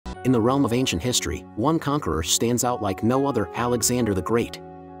In the realm of ancient history, one conqueror stands out like no other: Alexander the Great.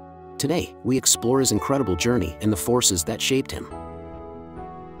 Today, we explore his incredible journey and the forces that shaped him.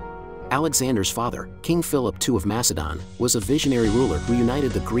 Alexander's father, King Philip II of Macedon, was a visionary ruler who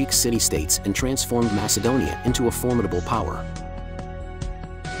united the Greek city-states and transformed Macedonia into a formidable power.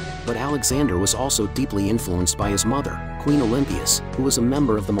 But Alexander was also deeply influenced by his mother, Queen Olympias, who was a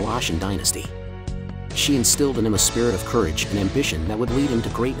member of the Molossian dynasty. She instilled in him a spirit of courage and ambition that would lead him to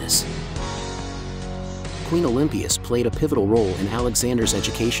greatness. Queen Olympias played a pivotal role in Alexander's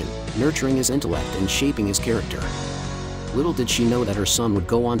education, nurturing his intellect and shaping his character. Little did she know that her son would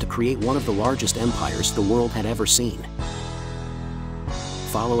go on to create one of the largest empires the world had ever seen.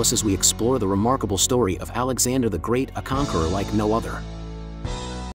 Follow us as we explore the remarkable story of Alexander the Great, a conqueror like no other.